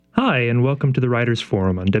Hi, and welcome to the Writers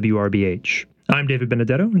Forum on WRBH. I'm David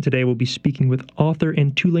Benedetto, and today we'll be speaking with author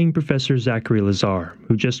and Tulane professor Zachary Lazar,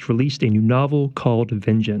 who just released a new novel called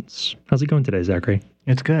Vengeance. How's it going today, Zachary?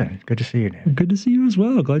 It's good. Good to see you, David. Good to see you as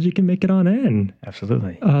well. Glad you can make it on in.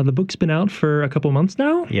 Absolutely. The book's been out for a couple months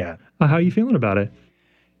now? Yeah. How are you feeling about it?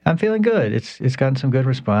 I'm feeling good. It's gotten some good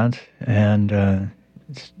response, and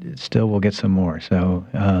it still will get some more. So,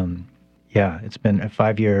 it's been a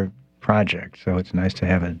 5-year project, so it's nice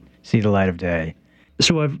to see the light of day.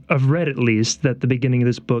 So I've read at least that the beginning of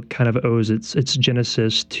this book kind of owes its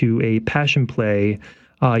genesis to a passion play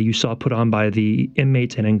you saw put on by the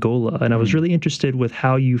inmates in Angola. And I was really interested with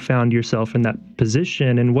how you found yourself in that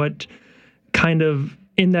position and what kind of,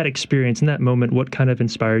 in that experience, in that moment, what kind of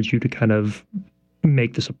inspired you to kind of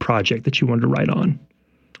make this a project that you wanted to write on?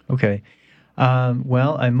 Okay.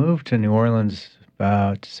 Well, I moved to New Orleans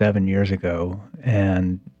about 7 years ago,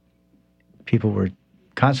 and people were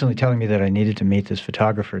constantly telling me that I needed to meet this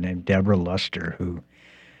photographer named Deborah Luster, who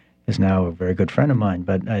is now a very good friend of mine,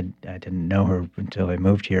 but I didn't know her until I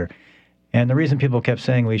moved here. And the reason people kept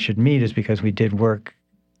saying we should meet is because we did work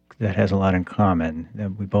that has a lot in common.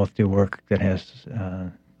 We both do work that has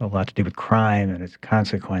a lot to do with crime and its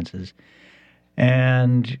consequences.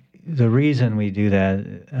 And the reason we do that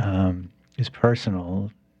is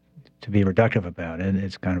personal. To be reductive about it,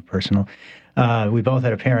 it's kind of personal. We both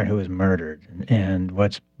had a parent who was murdered, and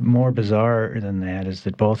what's more bizarre than that is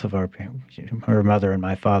that both of her mother and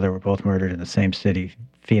my father were both murdered in the same city,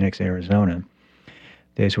 Phoenix, Arizona.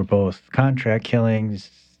 These were both contract killings.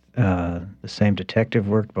 The same detective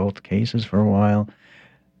worked both cases for a while.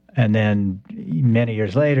 And then many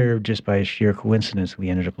years later, just by sheer coincidence, we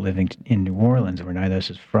ended up living in New Orleans, where neither of us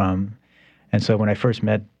is from. And so when I first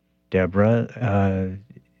met Deborah,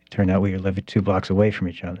 turned out we lived 2 blocks away from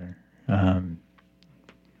each other.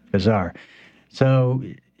 Bizarre. So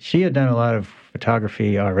she had done a lot of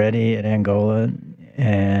photography already at Angola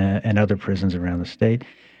and other prisons around the state.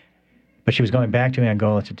 But she was going back to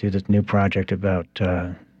Angola to do this new project about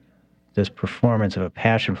this performance of a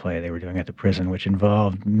passion play they were doing at the prison, which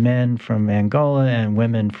involved men from Angola and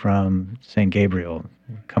women from St. Gabriel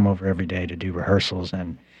come over every day to do rehearsals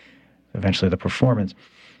and eventually the performance.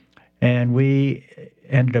 And we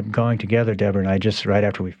ended up going together, Deborah and I, just right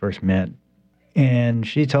after we first met. And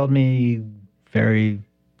she told me very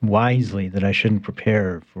wisely that I shouldn't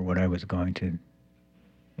prepare for what I was going to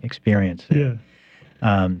experience. Yeah.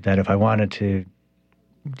 That if I wanted to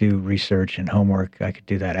do research and homework, I could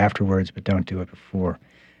do that afterwards, but don't do it before.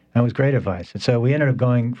 That was great advice. And so we ended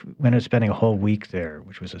up spending a whole week there,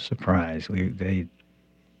 which was a surprise.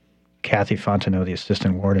 Kathy Fontenot, the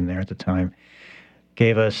assistant warden there at the time,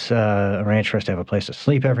 arranged for us to have a place to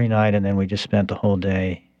sleep every night, and then we just spent the whole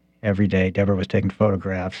day, every day. Deborah was taking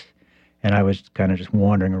photographs, and I was kind of just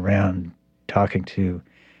wandering around talking to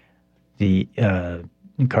the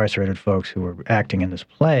incarcerated folks who were acting in this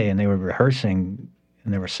play, and they were rehearsing,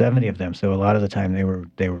 and there were 70 of them, so a lot of the time they were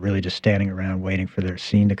really just standing around waiting for their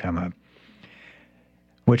scene to come up,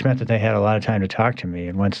 which meant that they had a lot of time to talk to me,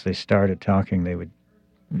 and once they started talking, they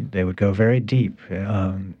would go very deep,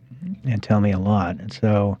 and tell me a lot. And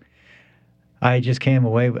so I just came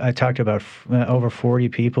away. I talked to about over 40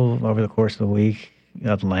 people over the course of the week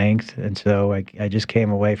at length. And so I just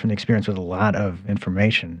came away from the experience with a lot of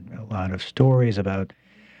information, a lot of stories about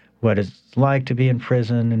what it's like to be in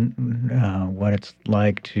prison and what it's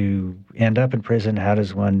like to end up in prison. How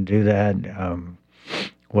does one do that?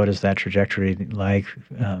 What is that trajectory like?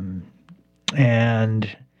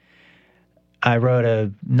 And I wrote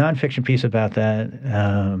a nonfiction piece about that,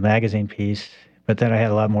 magazine piece, but then I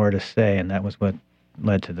had a lot more to say, and that was what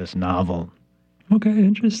led to this novel. Okay,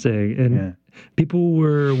 interesting. And people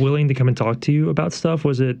were willing to come and talk to you about stuff?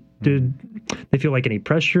 Did they feel like any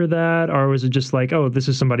pressure that, or was it just like, oh, this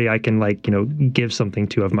is somebody I can give something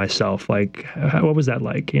to of myself? Like, what was that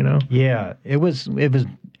like, Yeah, it was,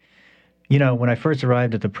 when I first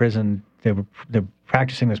arrived at the prison, they're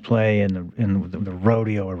practicing this play in the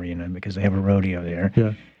rodeo arena because they have a rodeo there.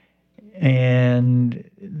 Yeah. And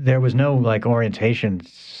there was no orientation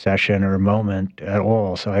session or moment at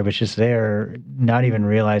all. So I was just there, not even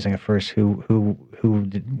realizing at first who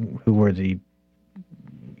were the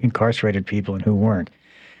incarcerated people and who weren't,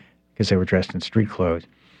 because they were dressed in street clothes.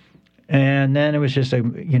 And then it was just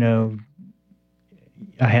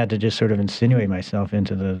I had to just sort of insinuate myself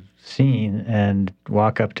into the scene and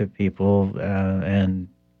walk up to people and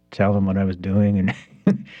tell them what I was doing and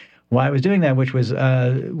why I was doing that,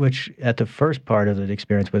 which at the first part of the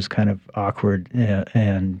experience was kind of awkward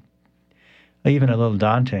and even a little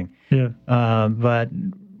daunting. Yeah. But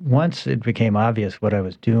once it became obvious what I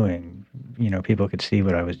was doing, people could see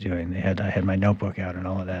what I was doing. I had my notebook out and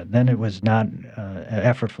all of that. Then it was not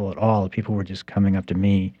effortful at all. People were just coming up to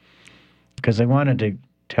me because they wanted to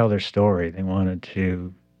tell their story. They wanted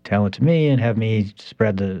to tell it to me and have me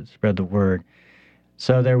spread the word.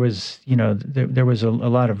 So there was, there was a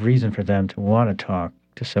lot of reason for them to want to talk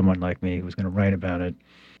to someone like me who was going to write about it.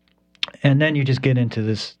 And then you just get into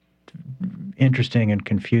this interesting and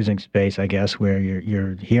confusing space, I guess, where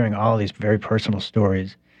you're hearing all these very personal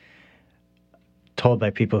stories told by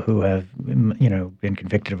people who have, been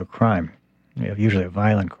convicted of a crime, usually a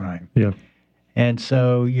violent crime. Yeah. And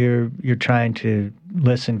so you're trying to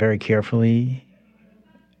listen very carefully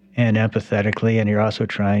and empathetically, and you're also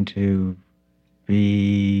trying to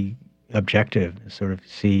be objective, sort of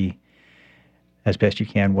see as best you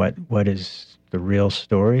can what is the real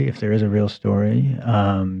story, if there is a real story.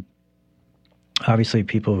 Obviously,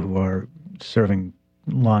 people who are serving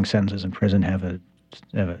long sentences in prison have a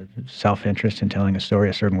self-interest in telling a story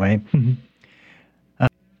a certain way. Mm-hmm.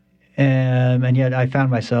 And yet I found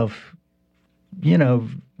myself,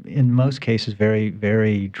 in most cases, very,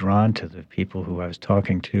 very drawn to the people who I was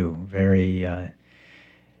talking to.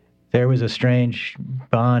 There was a strange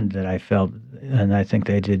bond that I felt, and I think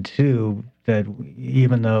they did too, that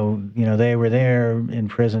even though, they were there in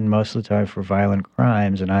prison most of the time for violent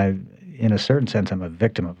crimes, and I, in a certain sense, I'm a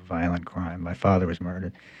victim of a violent crime. My father was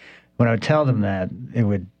murdered. When I would tell them that, it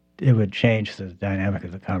would change the dynamic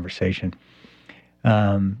of the conversation.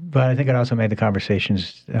 But I think it also made the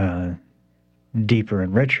conversations deeper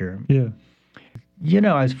and richer. Yeah.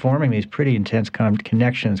 I was forming these pretty intense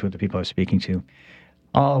connections with the people I was speaking to,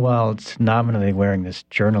 all while it's nominally wearing this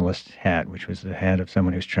journalist hat, which was the hat of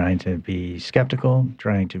someone who's trying to be skeptical,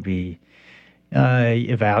 trying to be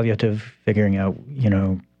evaluative, figuring out,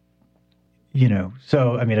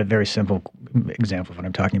 So, I mean, a very simple example of what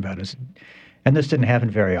I'm talking about is, and this didn't happen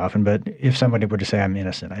very often, but if somebody were to say, I'm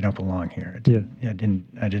innocent, I don't belong here, I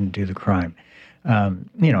didn't do the crime, are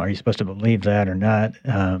you supposed to believe that or not?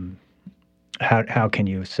 How can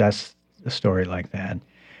you assess a story like that?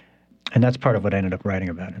 And that's part of what I ended up writing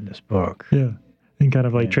about in this book. Yeah. And kind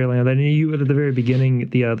of like trailing on that. And you, at the very beginning,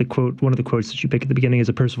 the quote, one of the quotes that you pick at the beginning is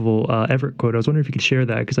a Percival Everett quote. I was wondering if you could share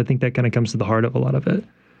that, because I think that kind of comes to the heart of a lot of it.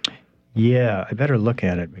 Yeah, I better look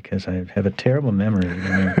at it because I have a terrible memory.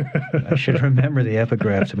 I should remember the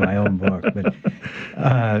epigraph to my own book. But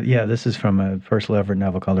this is from a Percival Everett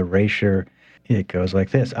novel called Erasure. It goes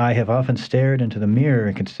like this. I have often stared into the mirror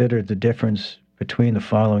and considered the difference between the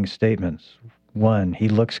following statements. 1, he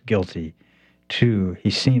looks guilty. 2, he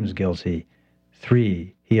seems guilty.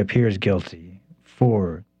 3, he appears guilty.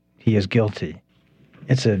 4, he is guilty.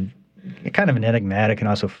 It's a kind of an enigmatic and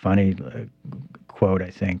also funny quote, I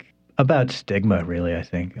think. About stigma, really. I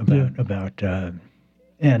think about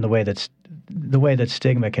and the way that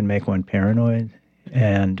stigma can make one paranoid,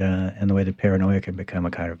 and the way that paranoia can become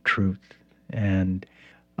a kind of truth. And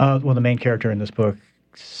the main character in this book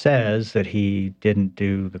says that he didn't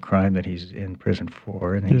do the crime that he's in prison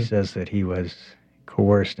for, and he says that he was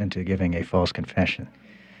coerced into giving a false confession,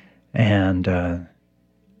 and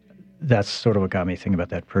that's sort of what got me thinking about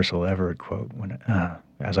that Percival Everett quote when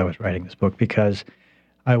as I was writing this book, because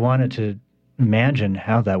I wanted to imagine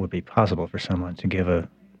how that would be possible for someone to give a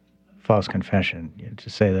false confession, to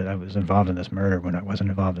say that I was involved in this murder when I wasn't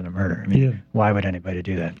involved in a murder. I mean, why would anybody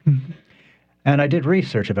do that? Mm-hmm. And I did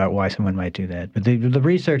research about why someone might do that. But the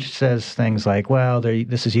research says things like, well,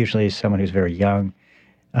 this is usually someone who's very young.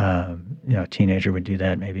 A teenager would do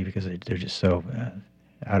that maybe because they're just so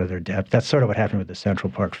out of their depth. That's sort of what happened with the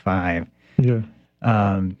Central Park Five. Yeah.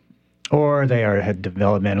 Or they had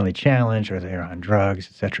developmentally challenged, or they are on drugs,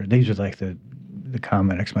 etc. These are like the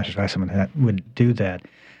common explanations why someone would do that.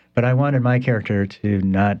 But I wanted my character to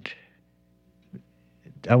not.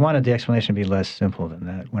 I wanted the explanation to be less simple than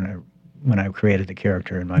that when I created the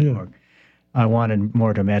character in my book. I wanted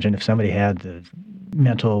more to imagine if somebody had the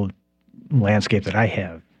mental landscape that I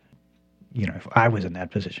have, if I was in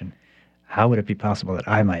that position, how would it be possible that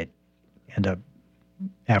I might end up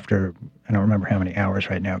after, I don't remember how many hours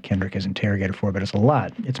right now Kendrick is interrogated for, but it's a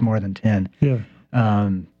lot. It's more than 10. Yeah.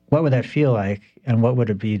 What would that feel like, and what would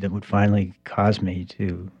it be that would finally cause me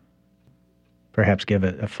to perhaps give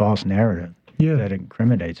a false narrative that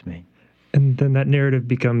incriminates me? And then that narrative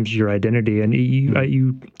becomes your identity. And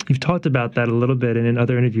you've talked about that a little bit, and in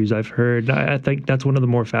other interviews I've heard. I think that's one of the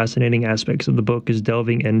more fascinating aspects of the book, is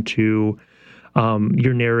delving into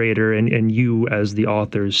your narrator and you as the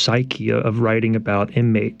author's psyche of writing about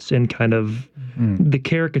inmates, and kind of the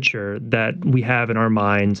caricature that we have in our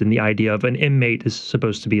minds and the idea of an inmate is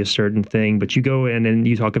supposed to be a certain thing, but you go in and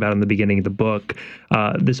you talk about in the beginning of the book,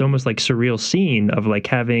 this almost like surreal scene of like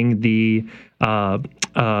having the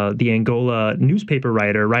Angola newspaper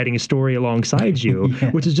writer writing a story alongside you,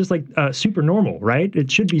 which is just like super normal, right?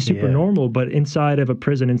 It should be super normal, but inside of a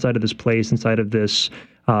prison, inside of this place, inside of this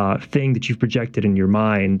thing that you've projected in your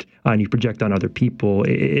mind and you project on other people,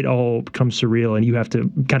 it all becomes surreal, and you have to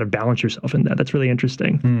kind of balance yourself in that. That's really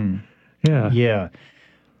interesting. Yeah.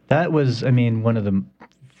 That was, I mean, one of the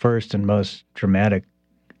first and most dramatic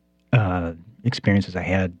experiences I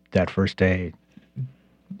had that first day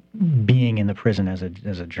being in the prison as a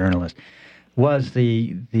journalist was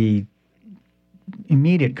the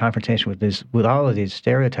immediate confrontation with all of these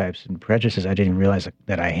stereotypes and prejudices I didn't realize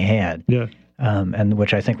that I had. Yeah. And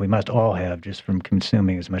which I think we must all have just from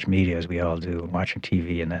consuming as much media as we all do, watching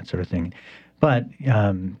TV and that sort of thing. But,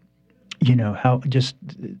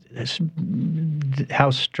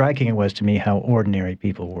 how striking it was to me how ordinary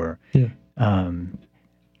people were. Yeah.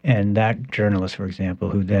 And that journalist, for example,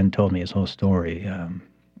 who then told me his whole story,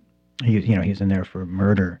 he's in there for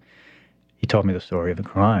murder. He told me the story of the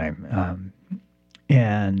crime.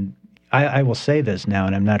 And I will say this now,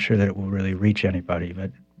 and I'm not sure that it will really reach anybody,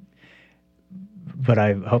 but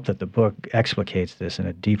I hope that the book explicates this in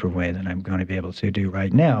a deeper way than I'm going to be able to do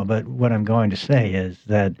right now. But what I'm going to say is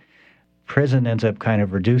that prison ends up kind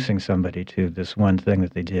of reducing somebody to this one thing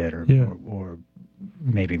that they did, or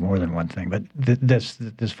maybe more than one thing, but this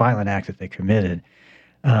violent act that they committed.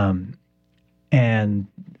 And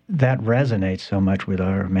that resonates so much with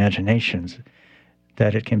our imaginations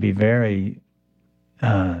that it can be very,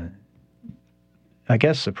 I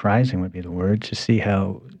guess surprising would be the word, to see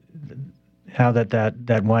how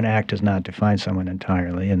that one act does not define someone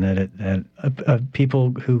entirely, and that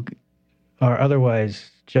people who are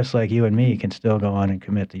otherwise just like you and me can still go on and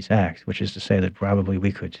commit these acts, which is to say that probably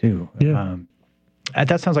we could too. Yeah.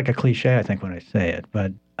 That sounds like a cliche, I think, when I say it,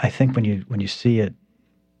 but I think when you see it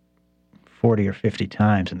 40 or 50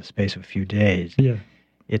 times in the space of a few days,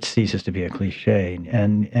 it ceases to be a cliche,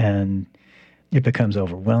 and it becomes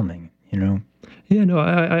overwhelming, Yeah, no,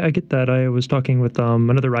 I get that. I was talking with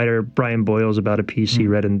another writer, Brian Boyles, about a piece he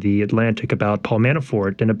read in The Atlantic about Paul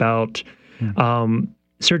Manafort and about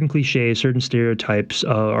certain cliches, certain stereotypes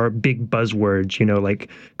are big buzzwords, like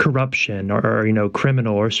corruption or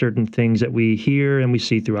criminal, or certain things that we hear and we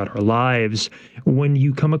see throughout our lives. When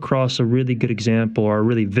you come across a really good example or a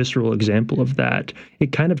really visceral example of that,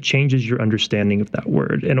 it kind of changes your understanding of that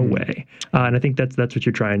word in a way. And I think that's what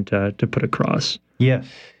you're trying to put across. Yes.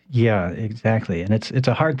 Yeah, exactly. And it's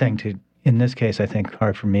a hard thing to, in this case, I think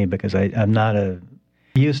hard for me because I'm not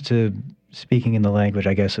used to speaking in the language,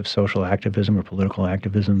 I guess, of social activism or political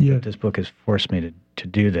activism. Yeah. But this book has forced me to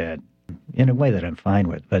do that in a way that I'm fine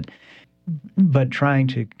with. But trying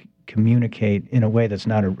to communicate in a way that's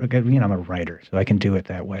not I'm a writer, so I can do it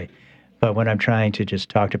that way. But when I'm trying to just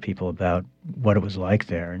talk to people about what it was like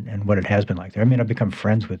there and what it has been like there, I mean, I've become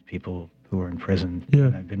friends with people who are in prison. Yeah.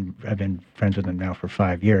 And I've been friends with them now for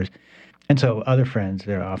 5 years. And so other friends,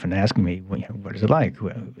 they're often asking me, what is it like?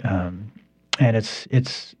 And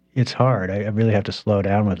it's hard. I really have to slow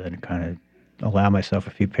down with it and kind of allow myself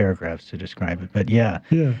a few paragraphs to describe it. But in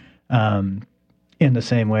the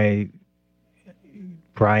same way,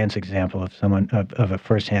 Brian's example of of a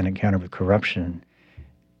firsthand encounter with corruption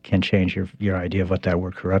can change your idea of what that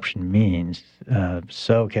word corruption means.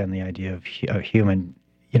 So can the idea of human.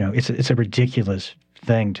 It's a ridiculous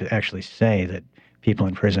thing to actually say that people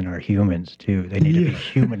in prison are humans too. They need to be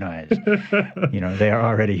humanized. They are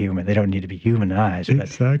already human. They don't need to be humanized.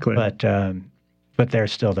 Exactly. But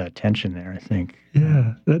there's still that tension there, I think.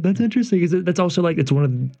 Yeah, that's interesting. Because that's also like it's one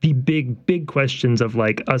of the big questions of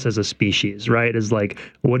like us as a species, right? Is like,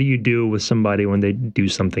 what do you do with somebody when they do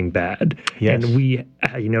something bad? Yes. And we,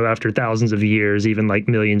 after thousands of years, even like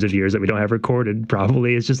millions of years that we don't have recorded,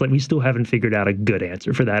 probably it's just like we still haven't figured out a good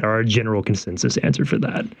answer for that or a general consensus answer for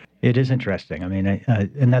that. It is interesting. I mean,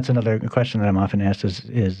 and that's another question that I'm often asked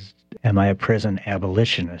is am I a prison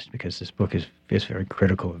abolitionist? Because this book is very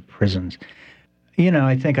critical of prisons.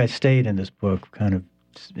 I think I stayed in this book kind of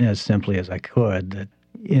as simply as I could, that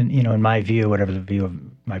in my view, whatever the view of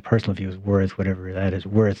my personal view is worth, whatever that is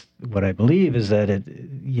worth, what I believe is that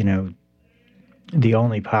the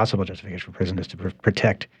only possible justification for prison is to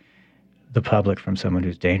protect the public from someone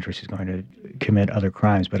who's dangerous, who's going to commit other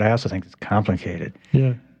crimes. But I also think it's complicated.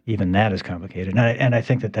 Yeah. Even that is complicated. And I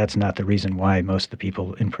think that that's not the reason why most of the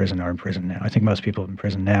people in prison are in prison now. I think most people in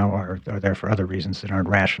prison now are there for other reasons that aren't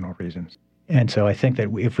rational reasons. And so I think that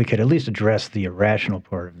if we could at least address the irrational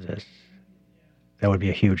part of this, that would be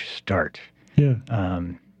a huge start. Yeah.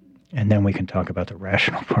 And then we can talk about the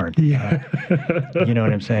rational part. Yeah. You know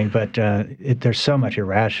what I'm saying? But there's so much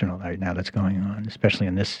irrational right now that's going on, especially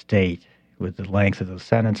in this state, with the length of the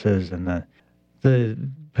sentences and the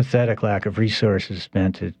pathetic lack of resources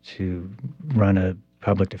spent to run a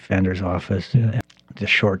public defender's office, the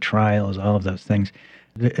short trials, all of those things.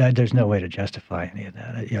 There's no way to justify any of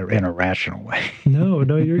that in a rational way. No,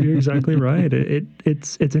 you're exactly right.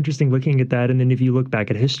 It's interesting looking at that, and then if you look back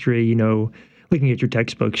at history, looking at your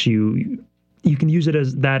textbooks, you can use it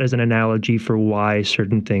as an analogy for why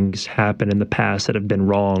certain things happen in the past that have been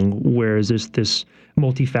wrong. Whereas there's this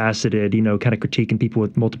multifaceted, kind of critiquing people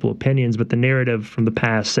with multiple opinions, but the narrative from the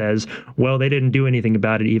past says, well, they didn't do anything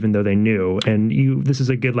about it, even though they knew. And this is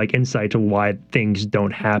a good insight to why things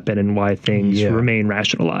don't happen and why things remain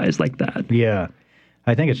rationalized like that. Yeah,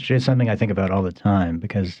 I think it's just something I think about all the time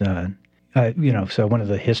because, so one of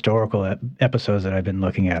the historical episodes that I've been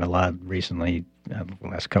looking at a lot recently, the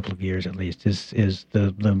last couple of years at least, is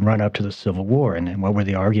the run up to the Civil War and what were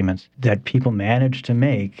the arguments that people managed to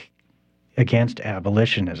make against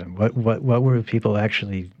abolitionism. What were people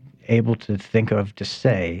actually able to think of to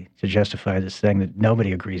say to justify this thing that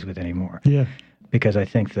nobody agrees with anymore? Yeah. Because I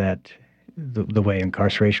think that the way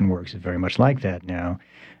incarceration works is very much like that now.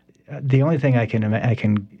 The only thing I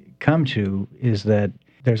can come to is that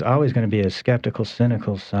there's always going to be a skeptical,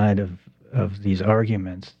 cynical side of these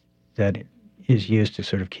arguments that is used to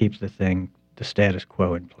sort of keep the status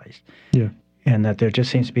quo in place. Yeah. And that there just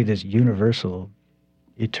seems to be this universal,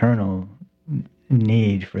 eternal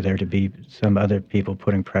need for there to be some other people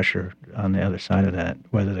putting pressure on the other side of that,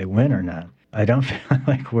 whether they win or not. I don't feel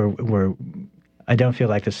like I don't feel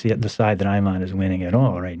like the side that I'm on is winning at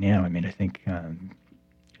all right now. I mean, I think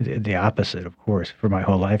the opposite, of course. For my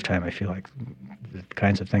whole lifetime, I feel like the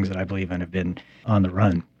kinds of things that I believe in have been on the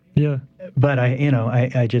run. Yeah. But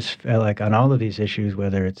I just felt like on all of these issues,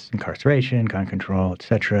 whether it's incarceration, gun control, et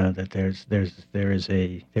cetera, that there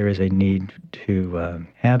is a need to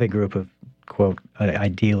have a group of quote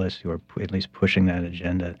idealists who are at least pushing that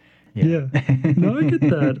agenda. Yeah. No, I get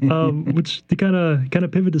that. Which to kind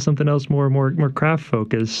of pivot to something else more craft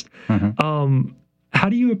focused. Mm-hmm. How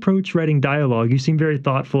do you approach writing dialogue? You seem very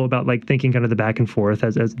thoughtful about thinking kind of the back and forth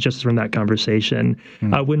as just from that conversation.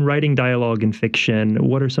 Mm. When writing dialogue in fiction,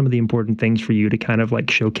 what are some of the important things for you to kind of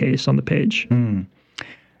showcase on the page?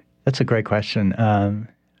 That's a great question.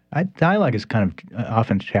 Dialogue is kind of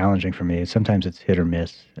often challenging for me. Sometimes it's hit or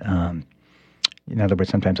miss. In other words,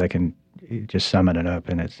 sometimes I can just summon it up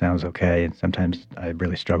and it sounds okay, and sometimes I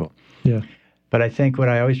really struggle. Yeah. But I think what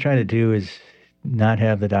I always try to do is not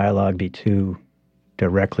have the dialogue be too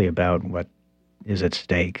directly about what is at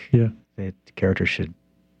stake. Yeah. The character should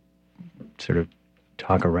sort of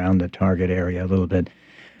talk around the target area a little bit.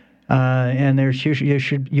 And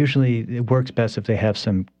usually it works best if they have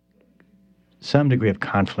some degree of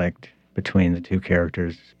conflict between the two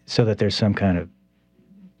characters so that there's some kind of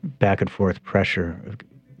back and forth pressure.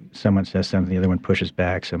 Someone says something, the other one pushes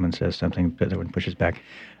back. Someone says something, the other one pushes back.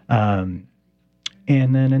 And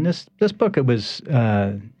then in this book, it was...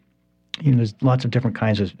 there's lots of different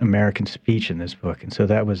kinds of American speech in this book, and so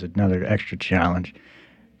that was another extra challenge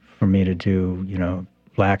for me to do,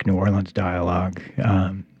 Black New Orleans dialogue.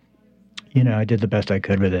 I did the best I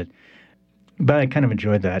could with it, but I kind of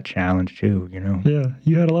enjoyed that challenge too, Yeah,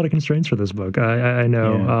 you had a lot of constraints for this book. I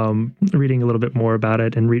know, reading a little bit more about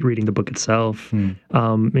it and reading the book itself,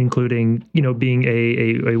 including, being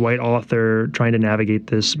a white author trying to navigate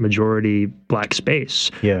this majority Black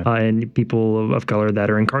space, and people of color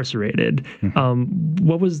that are incarcerated. Mm-hmm.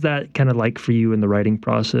 What was that kind of like for you in the writing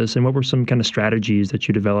process, and what were some kind of strategies that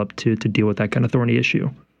you developed to deal with that kind of thorny issue?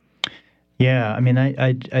 Yeah, I mean,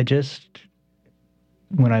 I just...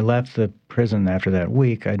 When I left the prison after that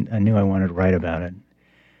week, I knew I wanted to write about it.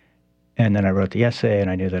 And then I wrote the essay, and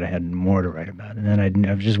I knew that I had more to write about it. And then I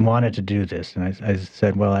just wanted to do this. And I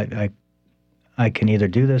said, well, I can either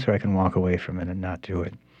do this or I can walk away from it and not do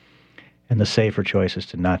it. And the safer choice is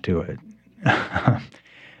to not do it.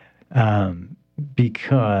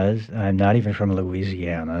 Because I'm not even from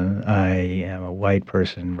Louisiana. I am a white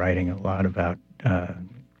person writing a lot about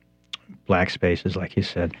Black spaces, like you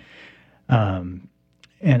said.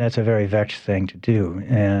 And that's a very vexed thing to do.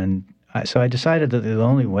 And so I decided that the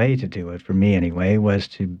only way to do it, for me anyway, was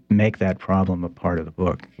to make that problem a part of the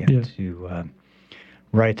book. And to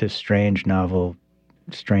write this strange novel,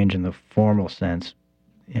 strange in the formal sense,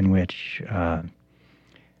 in which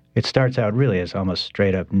it starts out really as almost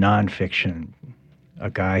straight up nonfiction. A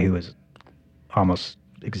guy who is almost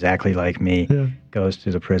exactly like me goes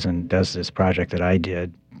to the prison, does this project that I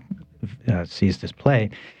did, sees this play,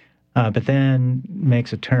 but then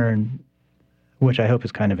makes a turn which I hope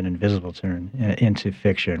is kind of an invisible turn into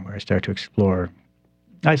fiction, where I start to explore.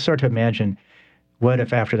 I start to imagine, what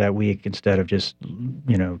if after that week, instead of just,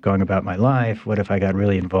 going about my life, what if I got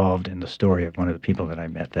really involved in the story of one of the people that I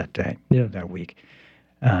met that day, that week?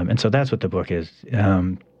 And so that's what the book is.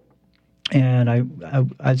 And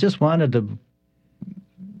I just wanted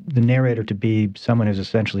the narrator to be someone who's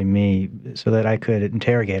essentially me, so that I could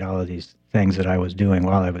interrogate all of these things that I was doing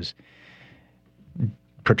while I was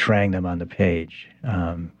portraying them on the page.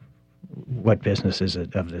 What business is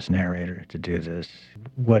it of this narrator to do this?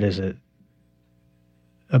 What is it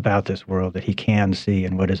about this world that he can see,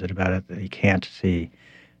 and what is it about it that he can't see,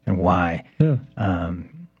 and why? Yeah.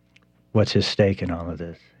 What's his stake in all of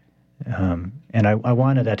this? And I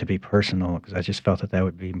wanted that to be personal, because I just felt that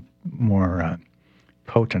would be more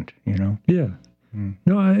potent, Yeah.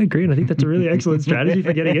 No, I agree, and I think that's a really excellent strategy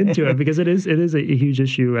for getting into it, because it is a huge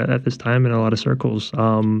issue at this time in a lot of circles.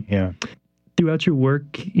 Throughout your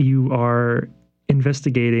work, you are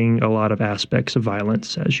investigating a lot of aspects of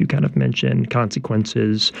violence, as you kind of mentioned,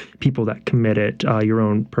 consequences, people that commit it, your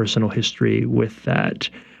own personal history with that.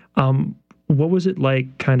 What was it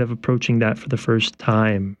like kind of approaching that for the first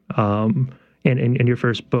time in your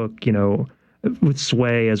first book, with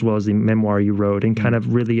Sway, as well as the memoir you wrote, and kind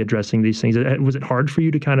of really addressing these things? Was it hard for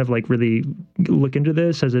you to kind of like really look into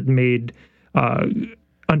this? Has it made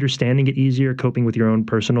understanding it easier, coping with your own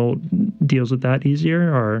personal deals with that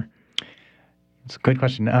easier, or? It's a good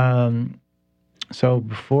question. So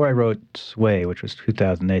before I wrote Sway, which was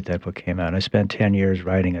 2008, that book came out, I spent 10 years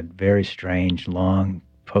writing a very strange, long,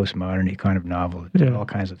 postmodern-y kind of novel that did all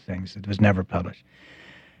kinds of things. It was never published.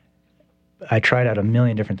 I tried out a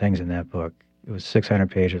million different things in that book. It was 600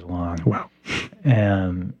 pages long. Wow.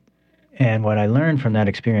 And what I learned from that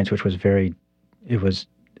experience, which was a very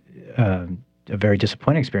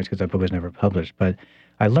disappointing experience, because that book was never published, but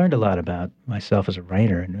I learned a lot about myself as a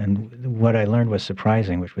writer, and what I learned was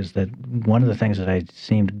surprising, which was that one of the things that I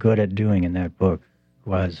seemed good at doing in that book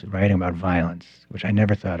was writing about violence, which I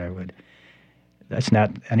never thought I would. That's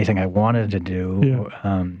not anything I wanted to do.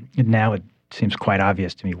 Yeah. Now it seems quite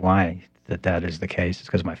obvious to me why that is the case. It's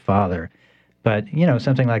because of my father. But,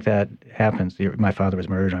 something like that happens. My father was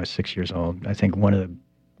murdered when I was 6 years old. I think one of the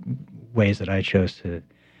ways that I chose to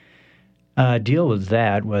deal with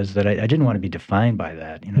that was that I didn't want to be defined by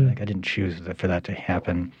that. Like I didn't choose for that to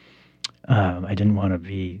happen. I didn't want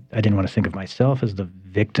to think of myself as the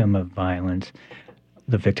victim of violence,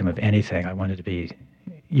 the victim of anything. I wanted to be,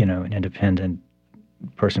 an independent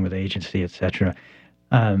person with agency, etc.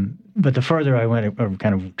 But the further I went, or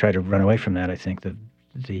kind of tried to run away from that, I think the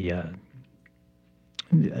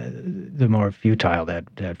more futile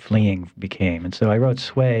that fleeing became. And so I wrote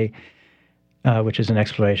Sway, which is an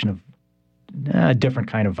exploration of a different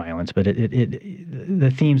kind of violence, but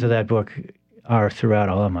the themes of that book are throughout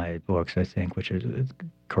all of my books, I think, which is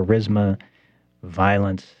charisma,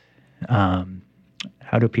 violence. How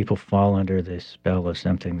do people fall under the spell of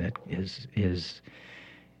something that is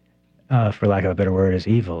for lack of a better word, is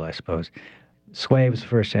evil, I suppose. Sway was the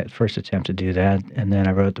first attempt to do that, and then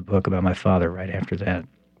I wrote the book about my father right after that,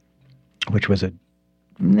 which was it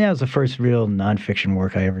was the first real nonfiction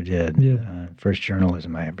work I ever did, first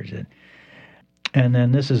journalism I ever did. And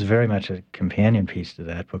then this is very much a companion piece to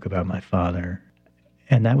that book about my father,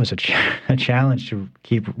 and that was a challenge to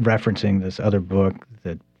keep referencing this other book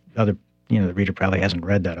that the reader probably hasn't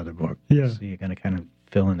read that other book, so you're going to kind of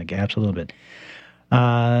fill in the gaps a little bit.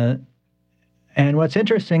 And what's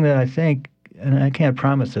interesting that I think, and I can't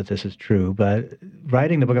promise that this is true, but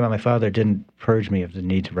writing the book about my father didn't purge me of the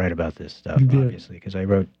need to write about this stuff, obviously, because I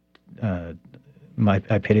wrote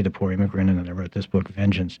I Pity the Poor Immigrant, and then I wrote this book,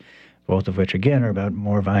 Vengeance, both of which, again, are about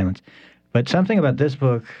more violence. But something about this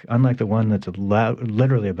book, unlike the one that's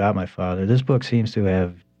literally about my father, this book seems to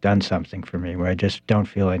have done something for me where I just don't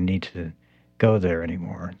feel I need to go there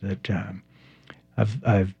anymore. That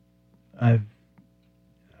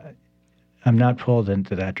I'm not pulled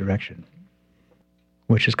into that direction,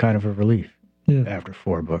 which is kind of a relief after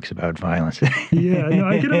 4 books about violence. No,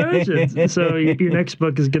 I can imagine. So your next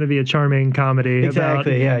book is going to be a charming comedy about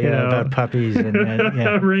about puppies and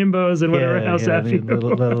rainbows and whatever else have you.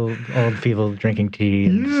 Little old people drinking tea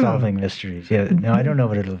and solving mysteries. No, I don't know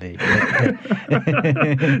what it'll be. No,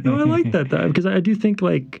 I like that though, because I do think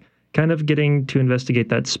like kind of getting to investigate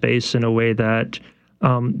that space in a way that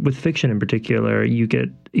with fiction in particular, you get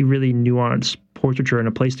a really nuanced portraiture and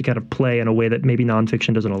a place to kind of play in a way that maybe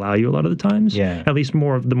nonfiction doesn't allow you a lot of the times. Yeah. At least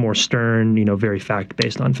more of the more stern, very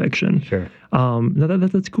fact-based nonfiction. Sure. No,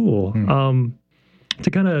 that's cool.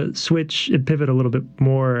 to kind of switch and pivot a little bit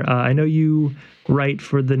more, I know you write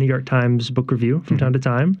for the New York Times Book Review from time to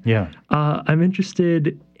time. Yeah. I'm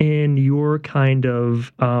interested in your kind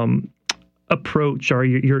of approach or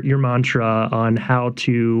your mantra on how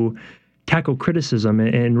to tackle criticism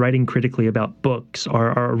and writing critically about books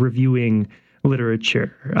or reviewing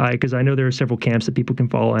literature, because I know there are several camps that people can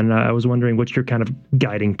follow, and I was wondering what's your kind of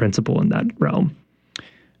guiding principle in that realm.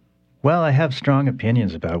 Well, I have strong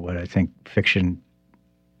opinions about what I think fiction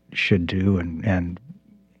should do and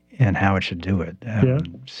how it should do it.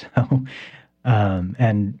 And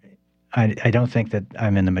I don't think that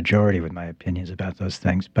I'm in the majority with my opinions about those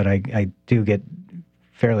things, but I do get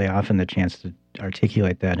fairly often the chance to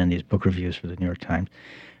articulate that in these book reviews for the New York Times.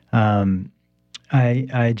 I'm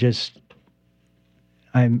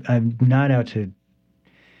not out to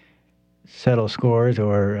settle scores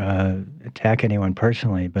or attack anyone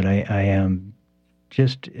personally, but I am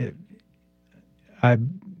just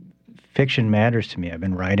fiction matters to me. I've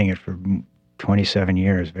been writing it for 27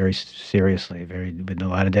 years, very seriously, with a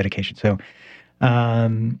lot of dedication. So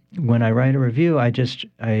when I write a review, I think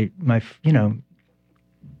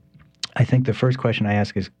the first question I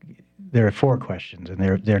ask is, there are 4 questions, and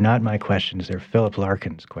they're not my questions. They're Philip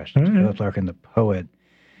Larkin's questions. Mm-hmm. Philip Larkin, the poet,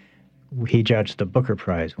 he judged the Booker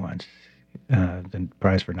Prize once, the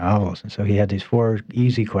prize for novels, and so he had these 4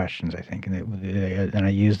 easy questions, I think, and I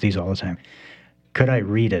use these all the time. Could I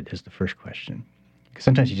read it is the first question. Because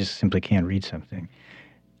sometimes you just simply can't read something,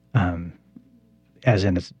 as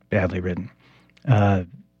in it's badly written. And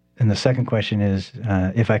the second question is,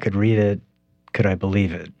 if I could read it, could I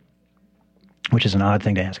believe it? Which is an odd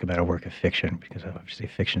thing to ask about a work of fiction, because obviously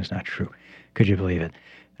fiction is not true. Could you believe it?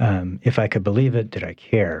 If I could believe it, did I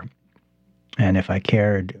care? And if I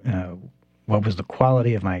cared, what was the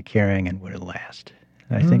quality of my caring, and would it last?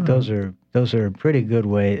 I think those are a pretty good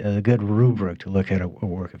a good rubric to look at a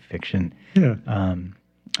work of fiction. Yeah.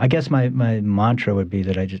 I guess my mantra would be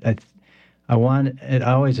that I want it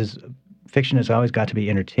always is. Fiction has always got to be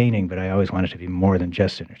entertaining, but I always want it to be more than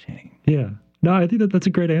just entertaining. Yeah. No, I think that's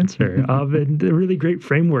a great answer. And a really great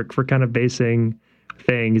framework for kind of basing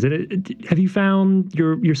things. And have you found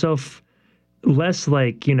yourself less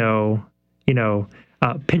like,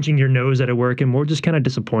 pinching your nose at a work and more just kind of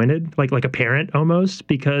disappointed, like a parent almost,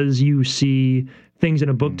 because you see things in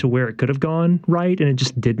a book to where it could have gone right and it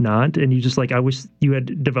just did not, and you just I wish you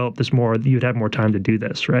had developed this more, you'd have more time to do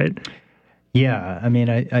this, right? Yeah, I mean,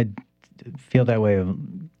 I feel that way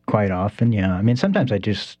quite often, yeah. I mean, sometimes I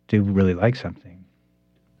just do really like something.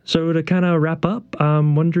 So to kind of wrap up,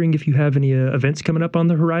 I'm wondering if you have any events coming up on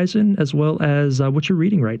the horizon, as well as what you're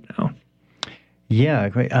reading right now. Yeah,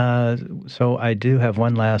 great. So I do have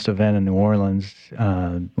one last event in New Orleans,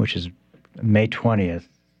 which is May 20th,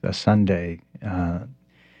 a Sunday,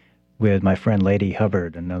 with my friend Lady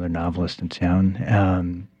Hubbard, another novelist in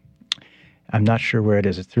town. I'm not sure where it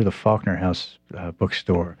is. It's through the Faulkner House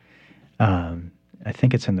bookstore. I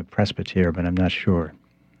think it's in the Presbyterian, but I'm not sure.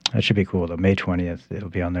 That should be cool, though. May 20th, it'll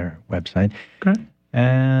be on their website. Okay.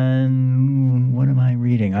 And what am I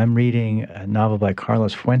reading? I'm reading a novel by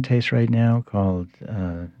Carlos Fuentes right now called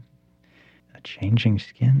A Changing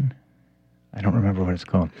Skin. I don't remember what it's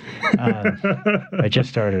called. I just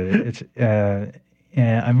started it.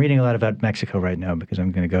 I'm reading a lot about Mexico right now because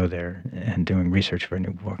I'm going to go there and doing research for a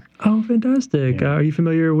new book. Oh, fantastic. Yeah. Are you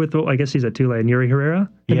familiar with, I guess he's at Tulane, Yuri Herrera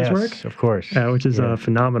in his work? Yes, of course. Which is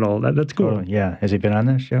phenomenal. That's cool. Oh, yeah. Has he been on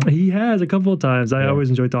this show? He has a couple of times. I always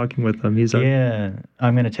enjoy talking with him.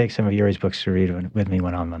 I'm going to take some of Yuri's books to read with me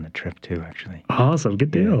when I'm on the trip, too, actually. Awesome.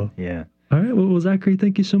 Good deal. Yeah. All right. Well, Zachary,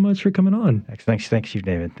 thank you so much for coming on. Thanks you,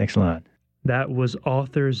 David. Thanks a lot. That was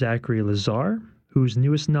author Zachary Lazar, whose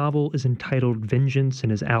newest novel is entitled Vengeance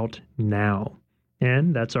and is out now.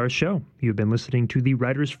 And that's our show. You've been listening to the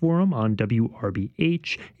Writers Forum on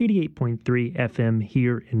WRBH 88.3 FM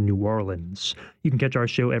here in New Orleans. You can catch our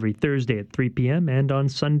show every Thursday at 3 p.m. and on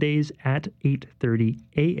Sundays at 8:30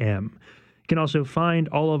 a.m. You can also find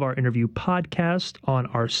all of our interview podcasts on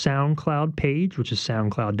our SoundCloud page, which is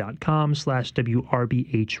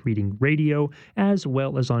soundcloud.com/WRBH Reading Radio, as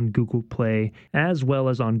well as on Google Play and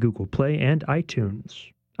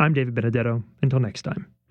iTunes. I'm David Benedetto. Until next time.